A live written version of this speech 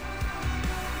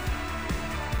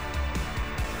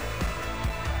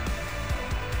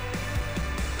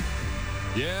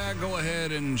Yeah, go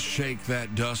ahead and shake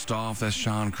that dust off. That's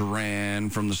Sean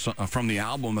Curran from the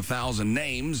album 1,000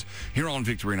 Names here on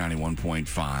Victory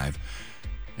 91.5.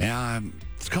 Yeah,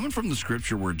 it's coming from the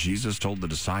scripture where Jesus told the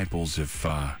disciples, if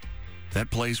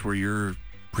that place where you're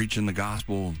preaching the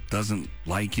gospel doesn't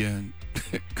like you,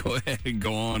 go ahead and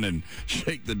go on and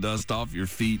shake the dust off your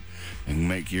feet and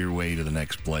make your way to the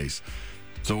next place.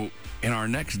 So in our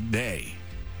next day,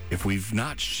 if we've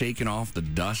not shaken off the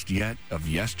dust yet of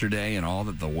yesterday and all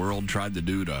that the world tried to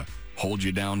do to hold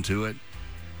you down to it,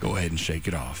 go ahead and shake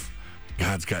it off.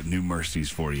 God's got new mercies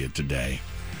for you today.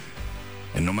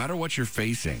 And no matter what you're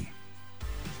facing,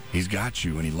 He's got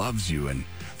you and He loves you. And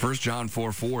 1 John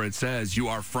 4:4, it says, "You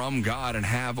are from God and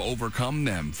have overcome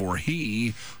them, for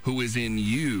He who is in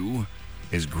you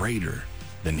is greater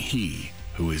than he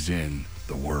who is in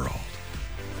the world."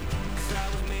 I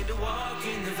was made to walk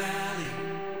in the valley.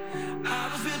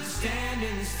 I was built to stand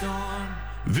in the storm.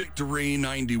 Victory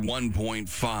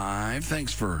 91.5.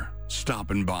 Thanks for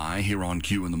stopping by here on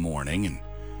Q in the Morning. And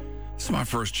this is my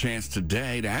first chance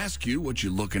today to ask you what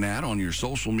you're looking at on your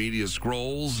social media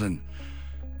scrolls. And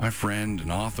my friend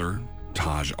and author,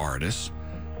 Taj Artis,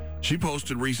 she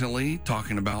posted recently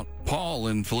talking about Paul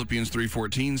in Philippians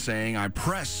 3:14 saying, "I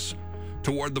press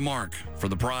toward the mark for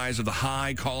the prize of the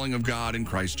high calling of God in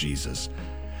Christ Jesus."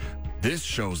 This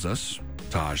shows us,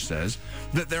 Taj says,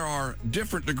 that there are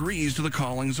different degrees to the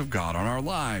callings of God on our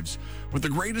lives, with the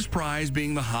greatest prize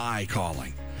being the high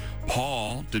calling.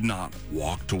 Paul did not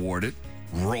walk toward it,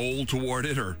 roll toward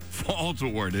it, or fall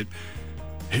toward it.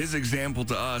 His example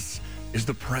to us is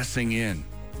the pressing in,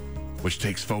 which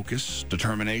takes focus,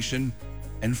 determination,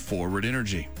 and forward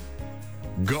energy.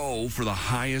 Go for the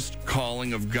highest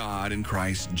calling of God in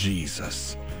Christ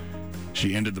Jesus.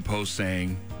 She ended the post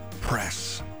saying,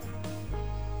 press.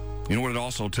 You know what it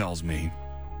also tells me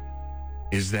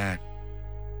is that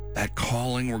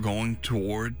calling we're going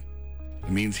toward, it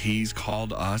means He's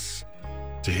called us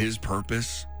to His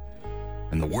purpose.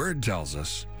 And the Word tells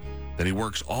us that He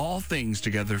works all things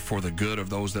together for the good of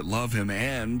those that love Him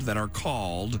and that are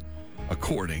called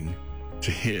according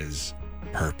to His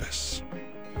purpose.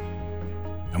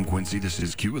 I'm Quincy. This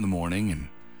is Q in the Morning, and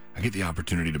I get the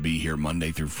opportunity to be here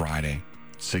Monday through Friday,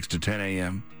 6 to 10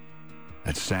 a.m.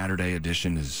 That Saturday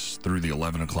edition is through the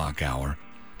 11 o'clock hour,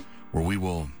 where we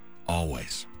will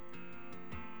always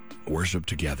worship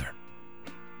together,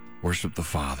 worship the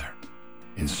Father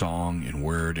in song, in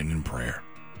word, and in prayer.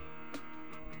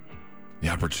 The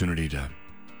opportunity to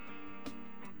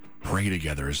pray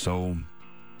together is so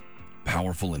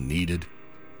powerful and needed.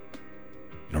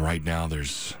 You know, right now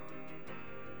there's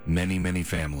many, many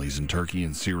families in Turkey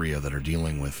and Syria that are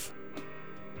dealing with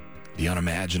the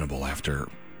unimaginable after a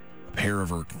pair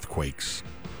of earthquakes.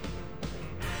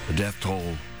 The death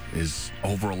toll is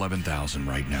over 11,000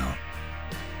 right now.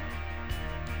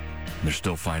 And they're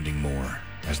still finding more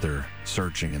as they're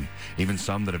searching, and even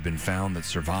some that have been found that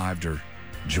survived are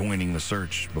joining the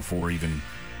search before even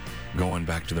going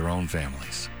back to their own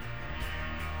families.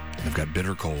 They've got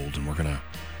bitter cold, and we're going to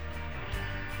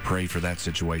pray for that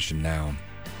situation now.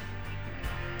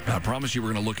 I promise you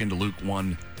we're going to look into Luke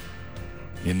 1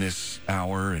 in this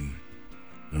hour, and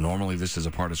normally this is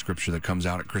a part of Scripture that comes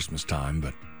out at Christmas time,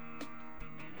 but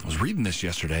I was reading this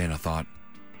yesterday, and I thought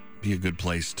it'd be a good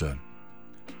place to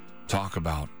talk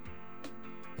about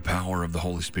the power of the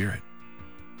Holy Spirit.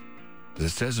 It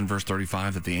says in verse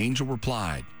 35 that the angel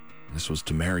replied, this was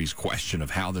to Mary's question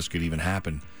of how this could even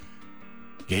happen.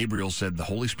 Gabriel said, "The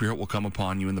Holy Spirit will come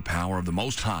upon you, and the power of the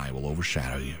Most High will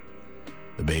overshadow you.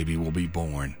 The baby will be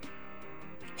born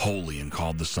holy and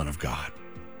called the Son of God.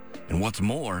 And what's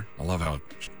more," I love how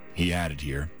he added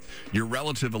here, "your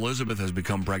relative Elizabeth has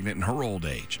become pregnant in her old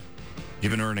age,"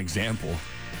 giving her an example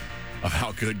of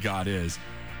how good God is.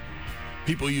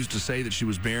 People used to say that she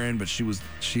was barren, but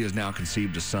she has now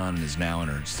conceived a son and is now in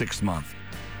her 6th month.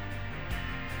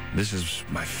 This is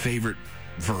my favorite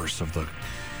verse of the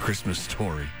Christmas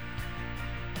story.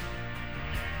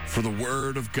 "For the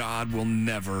word of God will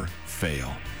never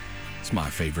fail." It's my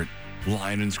favorite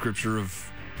line in Scripture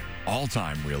of all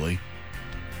time, really.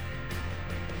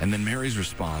 And then Mary's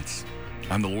response,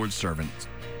 "I'm the Lord's servant.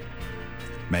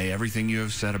 May everything you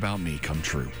have said about me come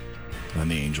true." And then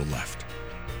the angel left.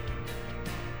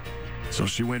 So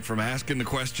she went from asking the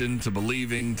question to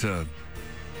believing to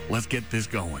let's get this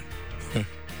going.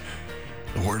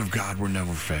 The word of God will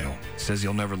never fail. It says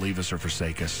He'll never leave us or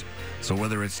forsake us. So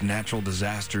whether it's natural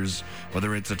disasters,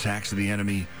 whether it's attacks of the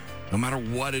enemy, no matter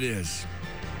what it is,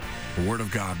 the word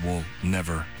of God will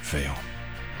never fail.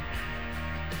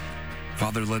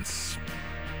 Father, let's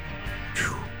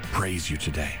praise You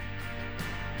today.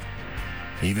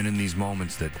 Even in these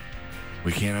moments that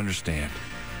We can't understand.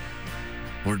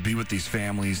 Lord, be with these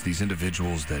families, these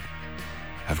individuals that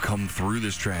have come through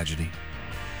this tragedy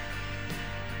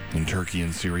in Turkey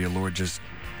and Syria. Lord, just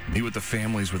be with the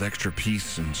families with extra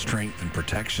peace and strength and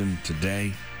protection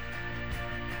today.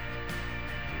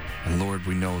 And Lord,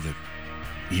 we know that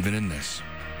even in this,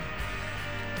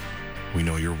 we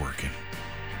know you're working.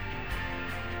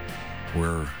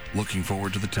 We're looking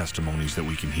forward to the testimonies that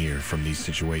we can hear from these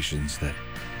situations that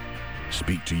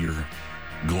speak to your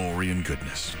glory and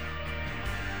goodness.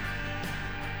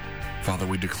 Father,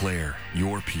 we declare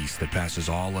your peace that passes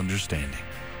all understanding.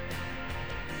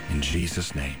 In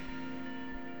Jesus' name,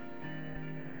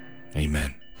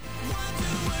 amen.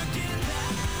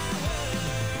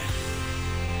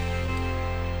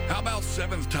 How about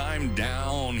Seventh Time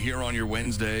Down here on your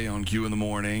Wednesday on Q in the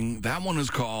Morning? That one is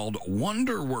called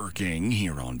Wonder Working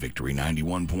here on Victory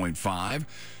 91.5.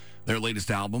 Their latest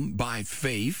album, By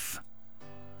Faith.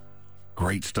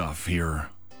 Great stuff here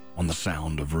on the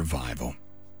Sound of Revival.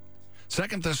 2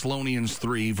 Thessalonians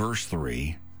 3, verse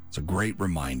 3. It's a great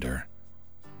reminder.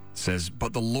 It says,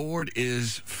 but the Lord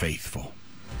is faithful.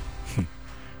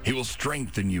 He will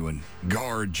strengthen you and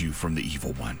guard you from the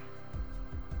evil one.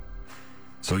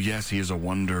 So yes, he is a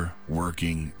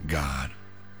wonder-working God.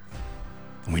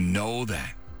 And we know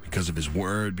that because of his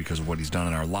word, because of what he's done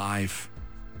in our life.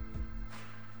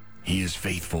 He is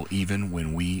faithful even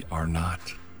when we are not.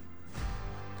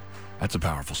 That's a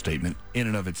powerful statement in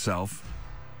and of itself,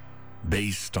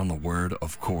 based on the word,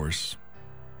 of course.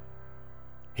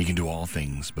 He can do all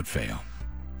things but fail.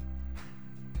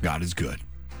 God is good.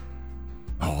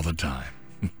 All the time.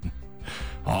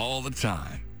 All the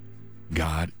time.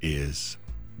 God is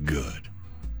good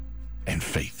and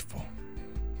faithful.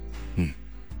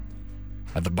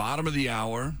 At the bottom of the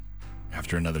hour,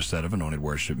 after another set of anointed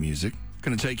worship music,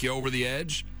 going to take you over the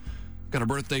edge. Got a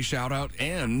birthday shout out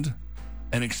and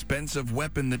an expensive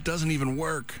weapon that doesn't even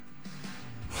work.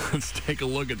 Let's take a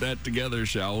look at that together,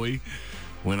 shall we?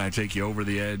 When I take you over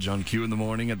the edge on Q in the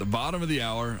Morning at the bottom of the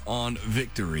hour on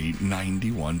Victory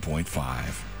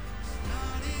 91.5.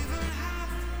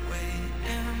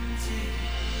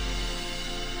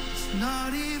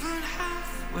 Not even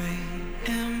halfway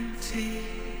empty.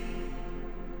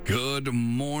 Good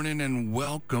morning and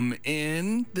welcome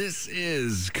in. This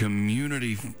is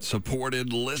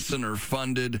community-supported,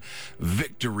 listener-funded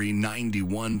Victory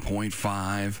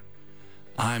 91.5.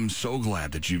 I'm so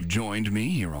glad that you've joined me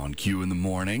here on Q in the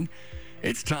Morning.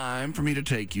 It's time for me to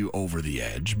take you over the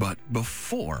edge, but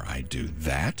before I do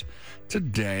that,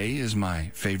 today is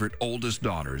my favorite oldest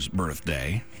daughter's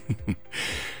birthday.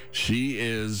 She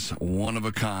is one of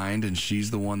a kind, and she's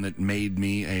the one that made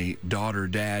me a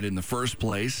daughter-dad in the first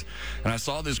place. And I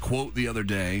saw this quote the other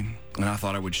day, and I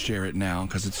thought I would share it now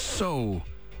because it's so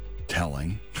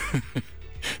telling. It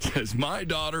says, my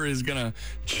daughter is going to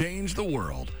change the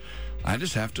world. I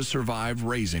just have to survive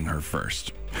raising her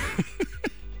first.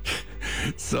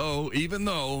 So even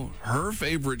though her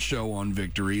favorite show on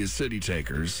Victory is City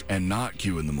Takers and not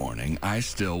Q in the Morning, I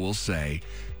still will say,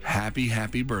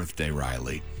 happy birthday,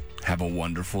 Riley. Have a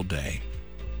wonderful day.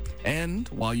 And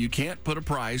while you can't put a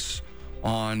price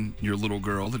on your little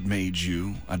girl that made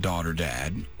you a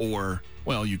daughter-dad, or,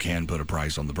 well, you can put a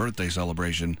price on the birthday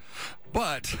celebration,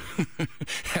 but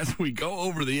as we go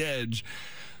over the edge,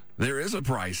 there is a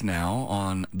price now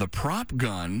on the prop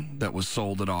gun that was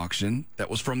sold at auction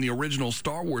that was from the original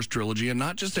Star Wars trilogy, and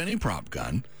not just any prop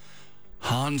gun.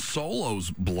 Han Solo's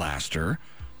blaster,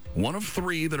 one of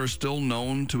three that are still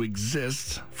known to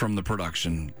exist from the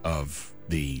production of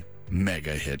the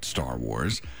mega hit Star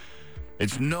Wars.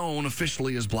 It's known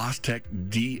officially as Blastech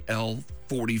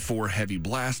DL-44 Heavy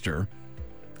Blaster,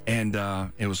 and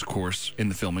it was, of course, in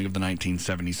the filming of the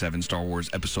 1977 Star Wars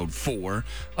Episode 4,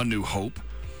 A New Hope.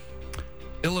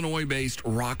 Illinois-based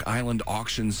Rock Island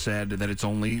Auction said that it's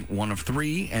only one of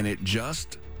three, and it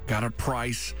just got a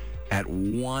price at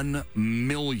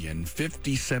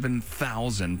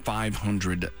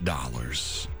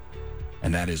 $1,057,500.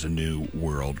 And that is a new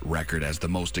world record as the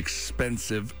most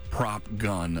expensive prop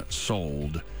gun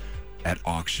sold at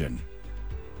auction.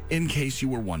 In case you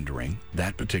were wondering,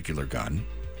 that particular gun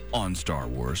on Star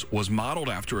Wars was modeled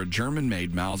after a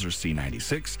German-made Mauser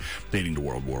C96 dating to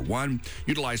World War I,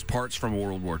 utilized parts from a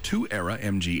World War II era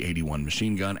MG-81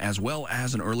 machine gun, as well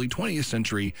as an early 20th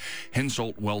century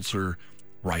Hensoldt-Welser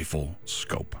rifle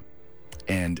scope.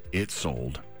 And it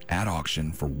sold at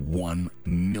auction for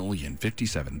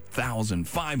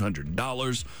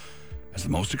 $1,057,500 as the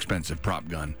most expensive prop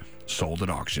gun sold at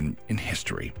auction in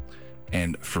history.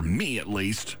 And for me, at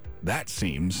least, that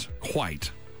seems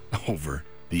quite over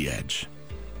the edge.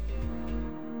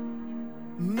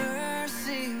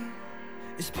 Mercy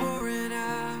is pouring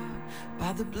out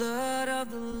by the blood of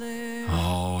the Lamb.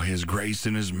 Oh, his grace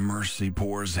and his mercy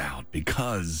pours out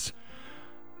because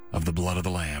of the blood of the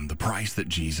Lamb, the price that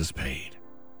Jesus paid.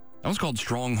 That was called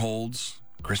Strongholds.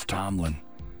 Chris Tomlin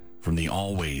from the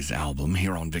Always album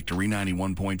here on Victory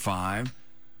 91.5.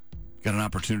 Got an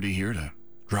opportunity here to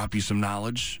drop you some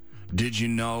knowledge. Did you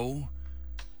know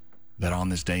that on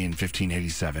this day in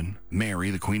 1587,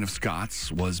 Mary, the Queen of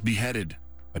Scots, was beheaded,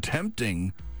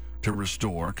 attempting to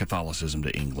restore Catholicism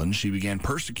to England? She began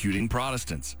persecuting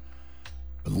Protestants.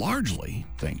 But largely,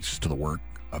 thanks to the work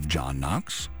of John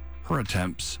Knox, her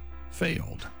attempts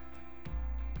failed.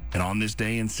 And on this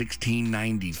day in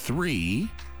 1693,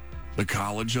 the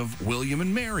College of William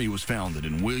and Mary was founded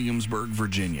in Williamsburg,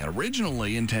 Virginia.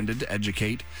 Originally intended to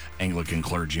educate Anglican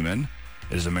clergymen,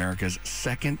 it is America's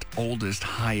second oldest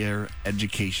higher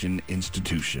education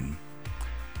institution.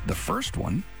 The first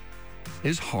one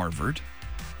is Harvard.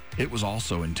 It was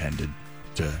also intended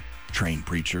to train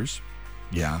preachers.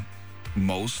 Yeah,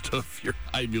 most of your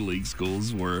Ivy League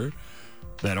schools were.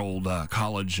 That old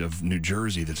College of New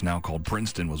Jersey that's now called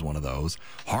Princeton was one of those.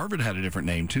 Harvard had a different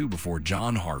name, too, before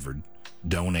John Harvard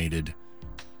donated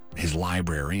his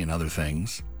library and other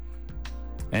things.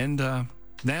 And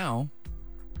now,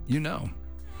 you know.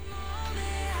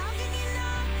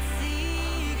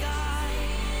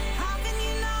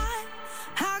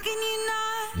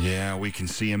 Yeah, we can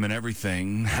see him in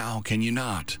everything. How can you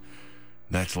not?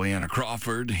 That's Leanna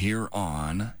Crawford here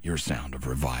on Your Sound of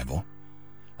Revival.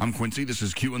 I'm Quincy. This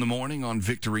is Q in the Morning on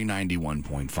Victory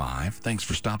 91.5. Thanks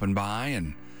for stopping by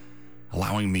and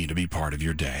allowing me to be part of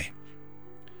your day.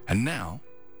 And now,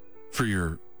 for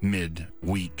your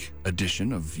mid-week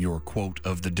edition of your quote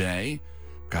of the day,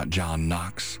 got John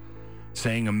Knox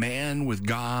saying, "A man with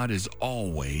God is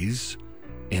always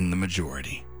in the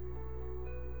majority."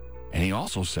 And he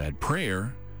also said,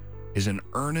 prayer is an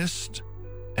earnest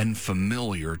and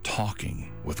familiar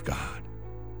talking with God.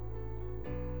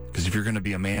 Because if you're going to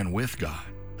be a man with God,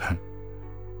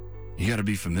 you got to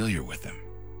be familiar with him.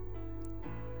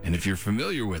 And if you're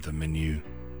familiar with him and you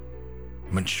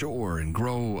mature and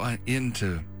grow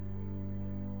into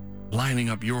lining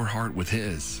up your heart with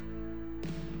his,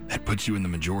 that puts you in the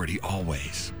majority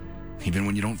always, even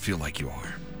when you don't feel like you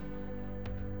are.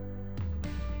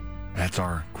 That's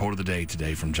our quote of the day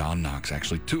today from John Knox.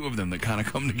 Actually, two of them that kind of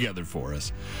come together for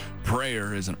us.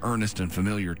 Prayer is an earnest and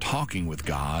familiar talking with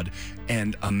God,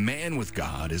 and a man with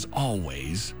God is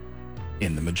always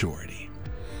in the majority.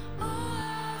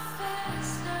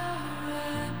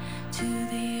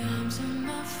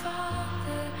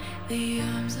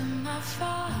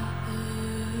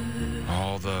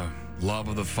 All the love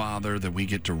of the Father that we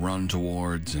get to run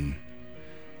towards. And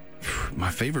my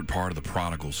favorite part of the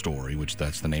Prodigal story, which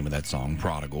that's the name of that song,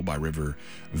 Prodigal by River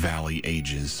Valley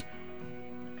Ages,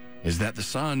 is that the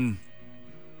son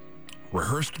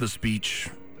rehearsed the speech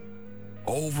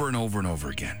over and over and over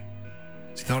again.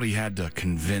 He thought he had to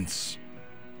convince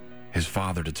his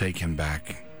father to take him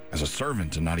back as a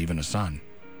servant and not even a son.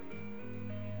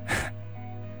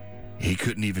 He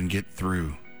couldn't even get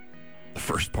through the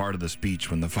first part of the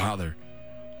speech when the father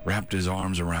wrapped his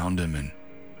arms around him and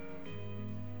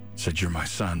said, "You're my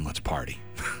son, let's party."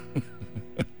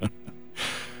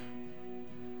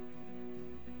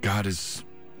 God is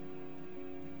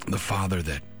the Father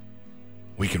that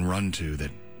we can run to, that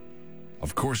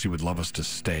of course he would love us to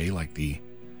stay like the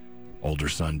older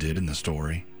son did in the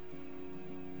story,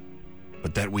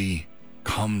 but that we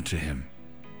come to him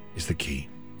is the key.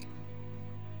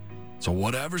 So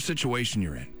whatever situation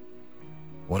you're in,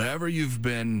 whatever you've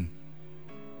been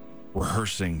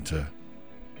rehearsing to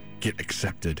get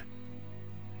accepted,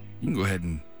 you can go ahead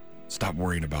and stop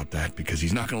worrying about that, because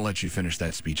he's not going to let you finish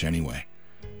that speech anyway.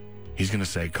 He's going to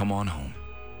say, "Come on home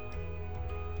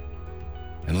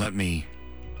and let me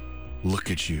look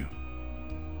at you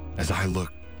as I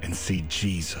look and see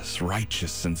Jesus,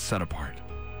 righteous and set apart,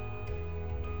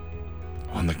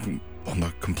 on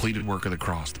the completed work of the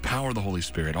cross, the power of the Holy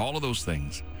Spirit." All of those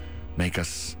things make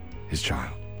us his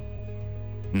child.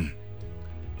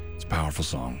 It's a powerful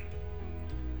song.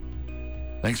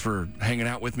 Thanks for hanging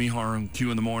out with me here on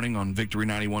Q in the Morning on Victory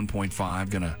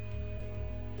 91.5. Gonna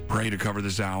pray to cover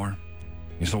this hour.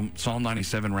 So Psalm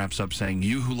 97 wraps up saying,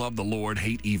 "You who love the Lord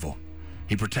hate evil.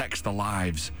 He protects the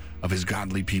lives of his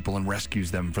godly people and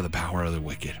rescues them from the power of the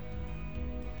wicked.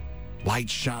 Light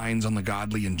shines on the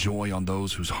godly and joy on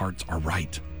those whose hearts are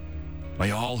right. May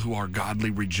all who are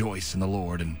godly rejoice in the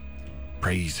Lord and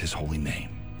praise his holy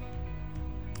name."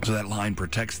 So that line,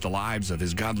 protects the lives of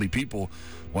his godly people.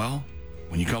 Well,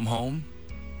 when you come home,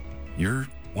 you're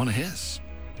one of his.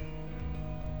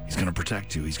 He's going to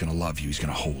protect you. He's going to love you. He's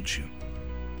going to hold you.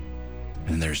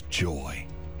 and there's joy.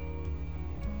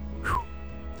 Whew.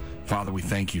 Father, we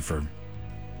thank you for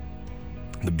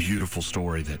the beautiful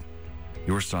story that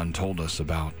your son told us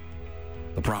about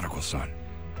the prodigal son,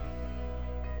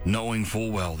 knowing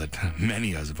full well that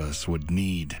many of us would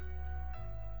need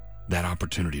that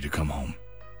opportunity to come home.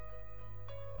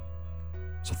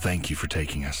 So thank you for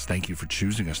taking us. Thank you for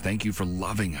choosing us. Thank you for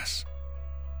loving us.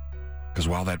 Because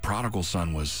while that prodigal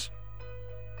son was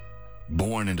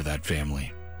born into that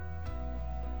family,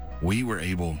 we were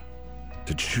able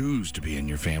to choose to be in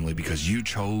your family because you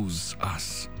chose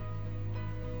us.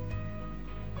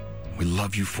 We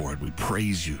love you for it. We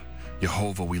praise you.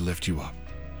 Jehovah, we lift you up.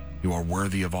 You are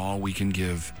worthy of all we can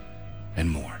give and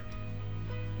more.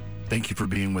 Thank you for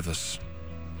being with us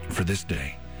for this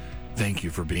day. Thank you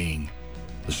for being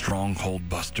the stronghold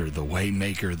buster, the way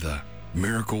maker, the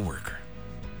miracle worker.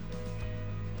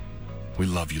 We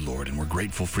love you, Lord, and we're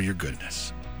grateful for your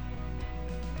goodness.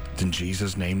 It's in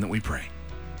Jesus' name that we pray.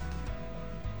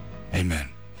 Amen.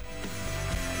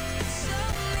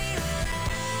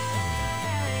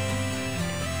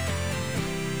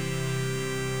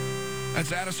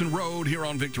 That's Addison Road here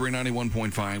on Victory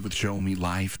 91.5 with Show Me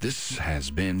Life. This has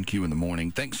been Q in the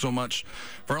Morning. Thanks so much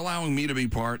for allowing me to be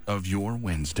part of your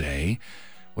Wednesday.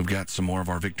 We've got some more of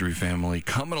our Victory family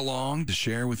coming along to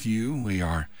share with you. We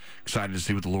are excited to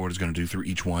see what the Lord is going to do through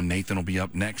each one. Nathan will be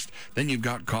up next. Then you've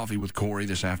got Coffee with Corey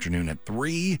this afternoon at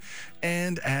 3.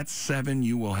 And at 7,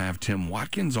 you will have Tim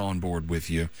Watkins on board with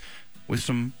you, with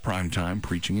some primetime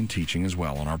preaching and teaching as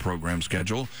well on our program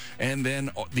schedule. And then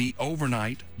the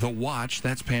overnight, The Watch,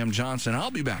 that's Pam Johnson.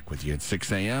 I'll be back with you at 6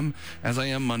 a.m. as I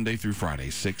am Monday through Friday,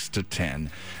 6 to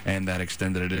 10. And that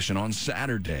extended edition on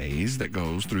Saturdays that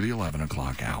goes through the 11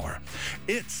 o'clock hour.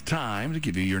 It's time to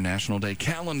give you your National Day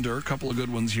calendar. A couple of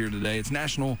good ones here today. It's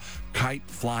National Kite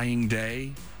Flying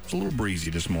Day. It's a little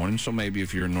breezy this morning, so maybe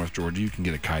if you're in North Georgia, you can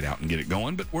get a kite out and get it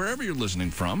going. But wherever you're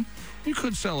listening from, you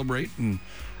could celebrate and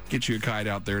get you a kite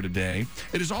out there today.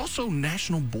 It is also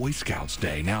National Boy Scouts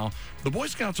Day. Now, the Boy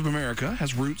Scouts of America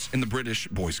has roots in the British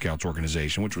Boy Scouts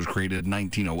organization, which was created in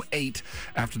 1908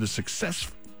 after the success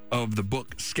of the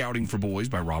book Scouting for Boys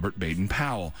by Robert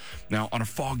Baden-Powell. Now, on a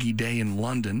foggy day in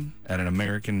London at an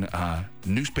American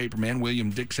newspaperman, William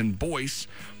Dixon Boyce,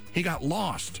 he got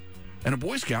lost, and a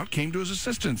Boy Scout came to his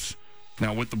assistance.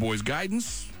 Now, with the boy's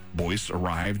guidance, Boyce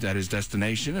arrived at his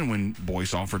destination, and when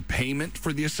Boyce offered payment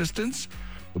for the assistance,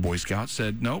 the Boy Scout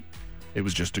said, nope, it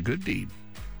was just a good deed.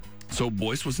 So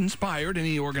Boyce was inspired, and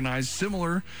he organized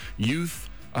similar youth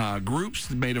groups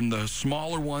that made them the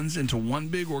smaller ones into one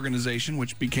big organization,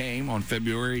 which became, on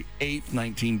February 8th,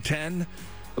 1910,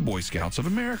 the Boy Scouts of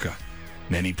America.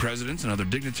 Many presidents and other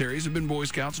dignitaries have been Boy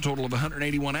Scouts. A total of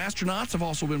 181 astronauts have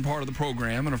also been part of the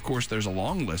program. And, of course, there's a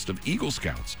long list of Eagle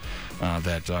Scouts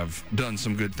that have done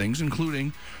some good things,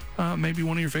 including maybe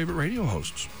one of your favorite radio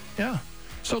hosts. Yeah.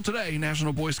 So today,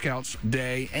 National Boy Scouts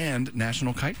Day and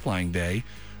National Kite Flying Day.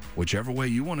 Whichever way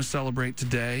you want to celebrate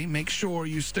today, make sure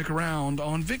you stick around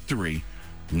on Victory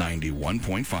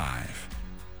 91.5.